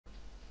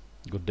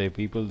Good day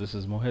people, this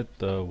is Mohit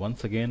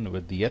once again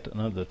with yet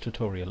another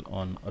tutorial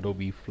on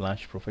Adobe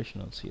Flash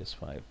Professional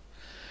CS5.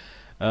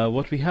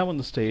 What we have on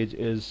the stage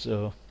is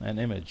an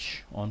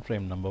image on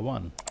frame number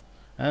 1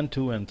 and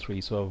 2 and 3.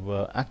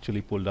 So I've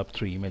actually pulled up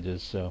 3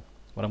 images.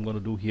 What I'm going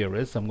to do here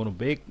is I'm going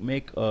to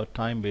make a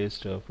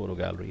time-based photo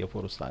gallery, a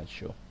photo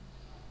slideshow.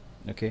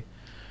 Okay,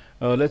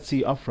 let's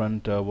see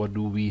upfront what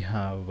do we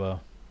have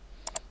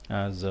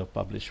as a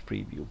published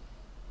preview.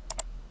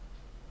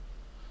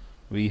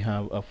 We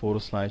have a photo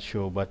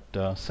slideshow,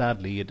 but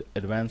sadly it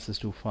advances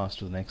too fast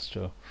to the next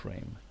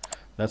frame.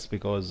 That's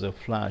because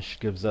Flash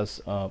gives us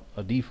a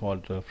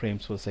default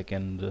frames per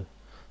second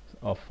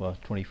of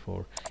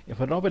 24.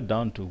 If I drop it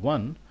down to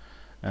 1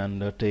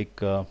 and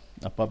take a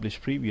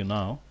published preview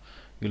now,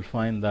 you'll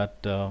find that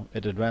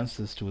it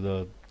advances to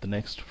the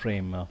next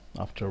frame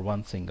after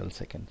 1 single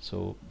second.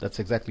 So that's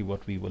exactly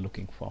what we were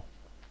looking for.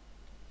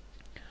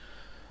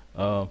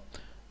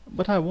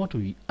 But I want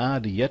to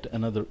add yet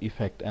another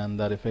effect, and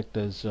that effect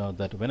is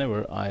that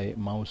whenever I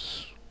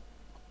mouse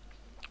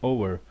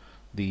over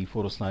the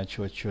photo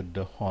slideshow, it should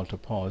halt or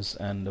pause,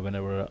 and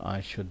whenever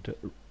I should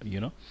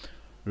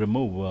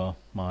remove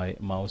my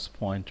mouse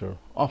pointer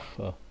off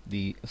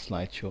the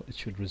slideshow, it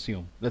should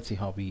resume. Let's see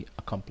how we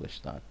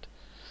accomplish that.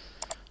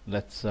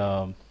 Let's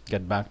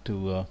get back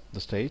to the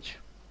stage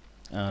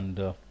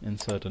and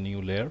insert a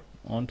new layer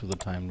onto the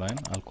timeline.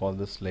 I'll call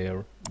this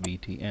layer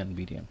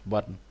BTN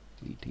button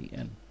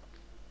BTN.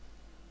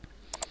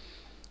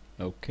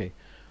 Okay,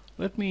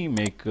 let me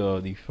make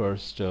the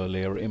first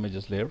layer,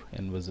 images layer,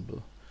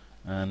 invisible,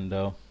 and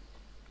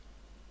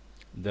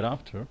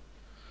thereafter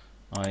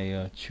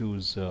I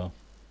choose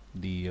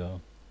the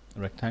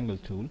rectangle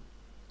tool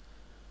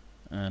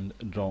and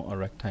draw a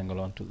rectangle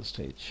onto the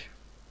stage.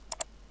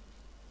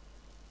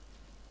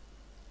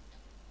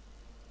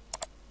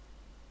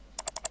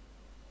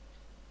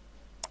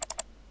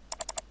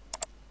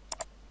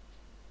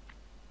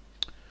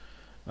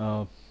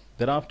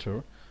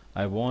 Thereafter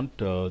I want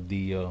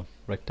the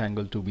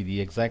rectangle to be the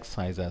exact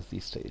size as the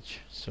stage.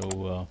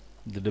 So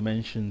the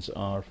dimensions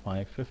are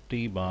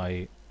 550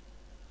 by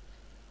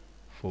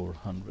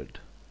 400.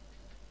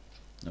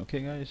 Okay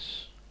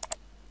guys,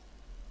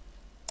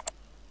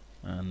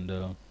 and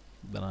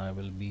then I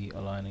will be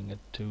aligning it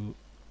to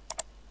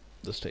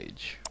the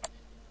stage.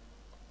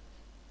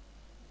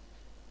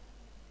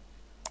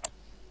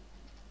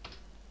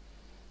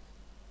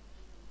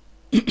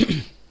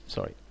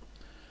 Sorry.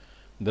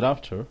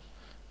 Thereafter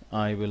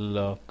I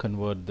will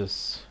convert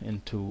this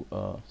into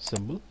a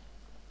symbol,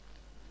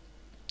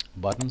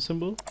 button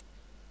symbol.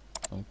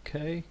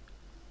 Okay,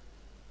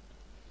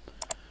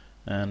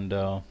 and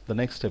the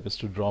next step is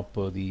to drop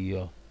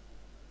the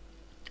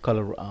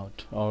color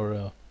out,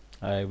 or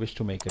I wish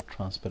to make it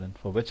transparent,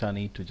 for which I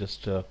need to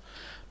just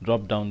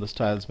drop down the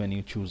styles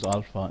menu, choose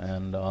alpha,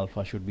 and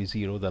alpha should be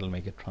 0. That'll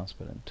make it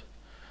transparent.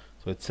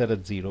 So it's set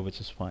at 0, which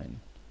is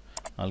fine.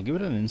 I'll give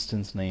it an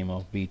instance name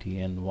of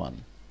BTN1.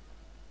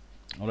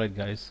 Alright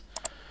guys,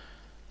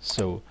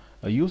 so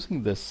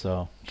using this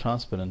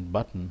transparent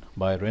button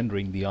by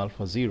rendering the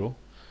alpha 0,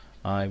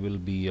 I will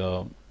be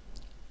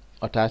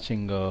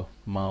attaching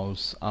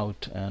mouse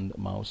out and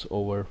mouse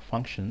over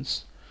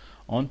functions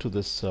onto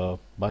this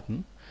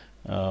button,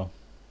 and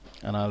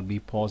I'll be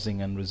pausing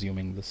and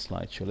resuming the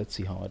slideshow. Let's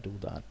see how I do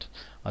that.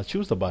 I'll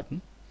choose the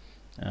button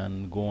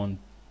and go on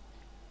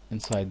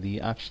inside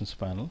the actions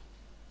panel,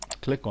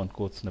 click on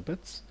code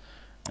snippets,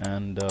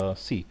 and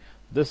see,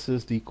 this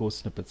is the code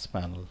snippets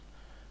panel.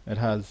 It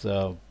has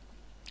an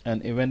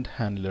event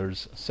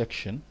handlers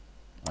section.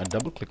 I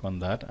double click on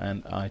that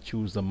and I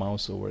choose the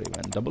mouse over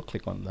event. Double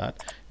click on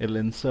that. It'll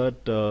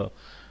insert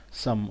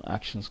some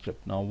action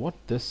script. Now what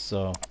this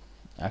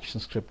action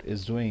script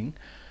is doing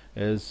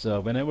is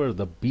whenever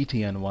the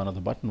BTN1 or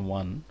the button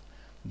 1,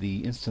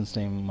 the instance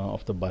name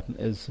of the button,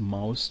 is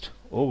moused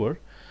over,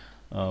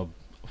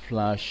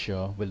 Flash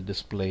will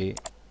display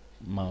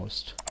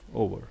moused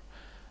over.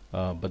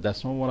 But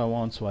that's not what I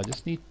want, so I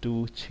just need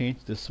to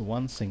change this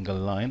one single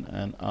line,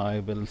 and I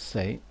will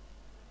say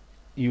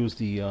use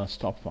the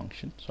stop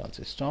function. So I'll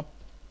say stop,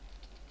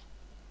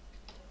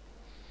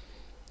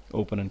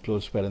 open and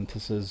close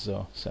parenthesis,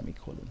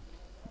 semicolon.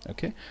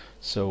 Okay,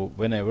 so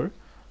whenever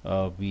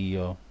we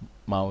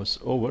mouse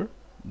over,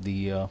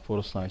 the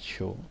photo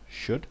slideshow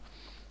should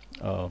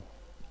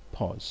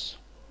pause.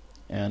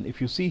 And if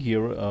you see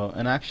here,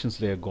 an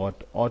actions layer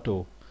got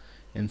auto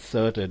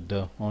inserted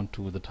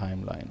onto the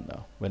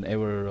timeline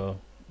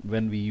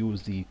when we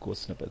use the code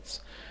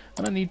snippets.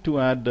 And I need to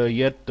add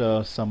yet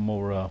some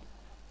more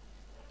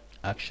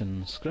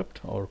action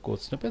script or code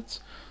snippets.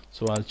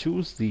 So I'll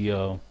choose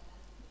the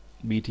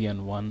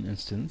BTN1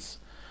 instance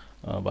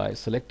by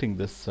selecting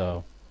this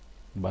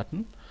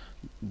button,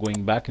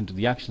 going back into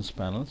the actions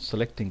panel,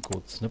 selecting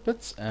code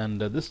snippets,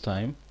 and this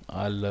time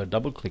I'll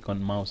double click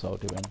on mouse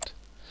out event.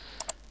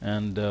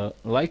 And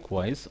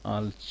likewise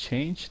I'll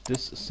change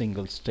this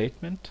single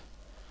statement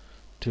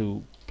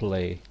to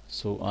play.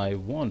 So I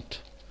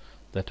want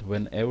that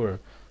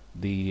whenever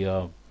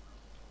the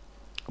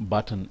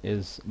button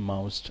is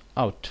moused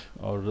out,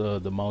 or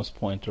the mouse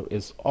pointer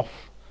is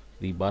off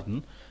the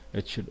button,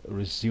 it should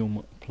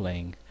resume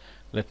playing.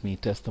 Let me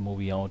test the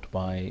movie out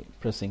by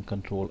pressing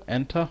Ctrl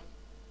Enter.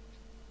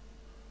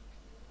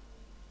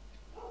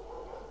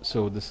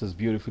 So this is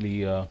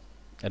beautifully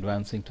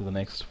advancing to the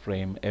next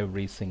frame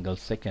every single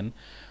second.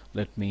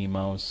 Let me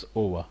mouse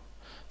over.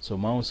 So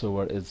mouse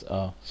over is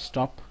a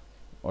stop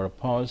or a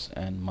pause,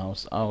 and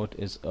mouse out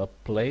is a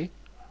play,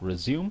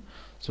 resume.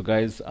 So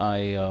guys,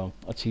 I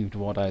achieved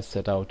what I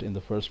set out in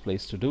the first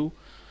place to do.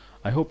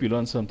 I hope you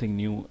learned something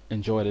new,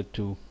 enjoyed it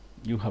too.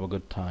 You have a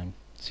good time.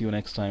 See you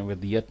next time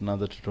with yet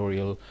another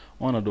tutorial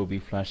on Adobe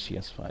Flash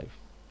CS5.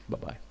 Bye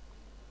bye.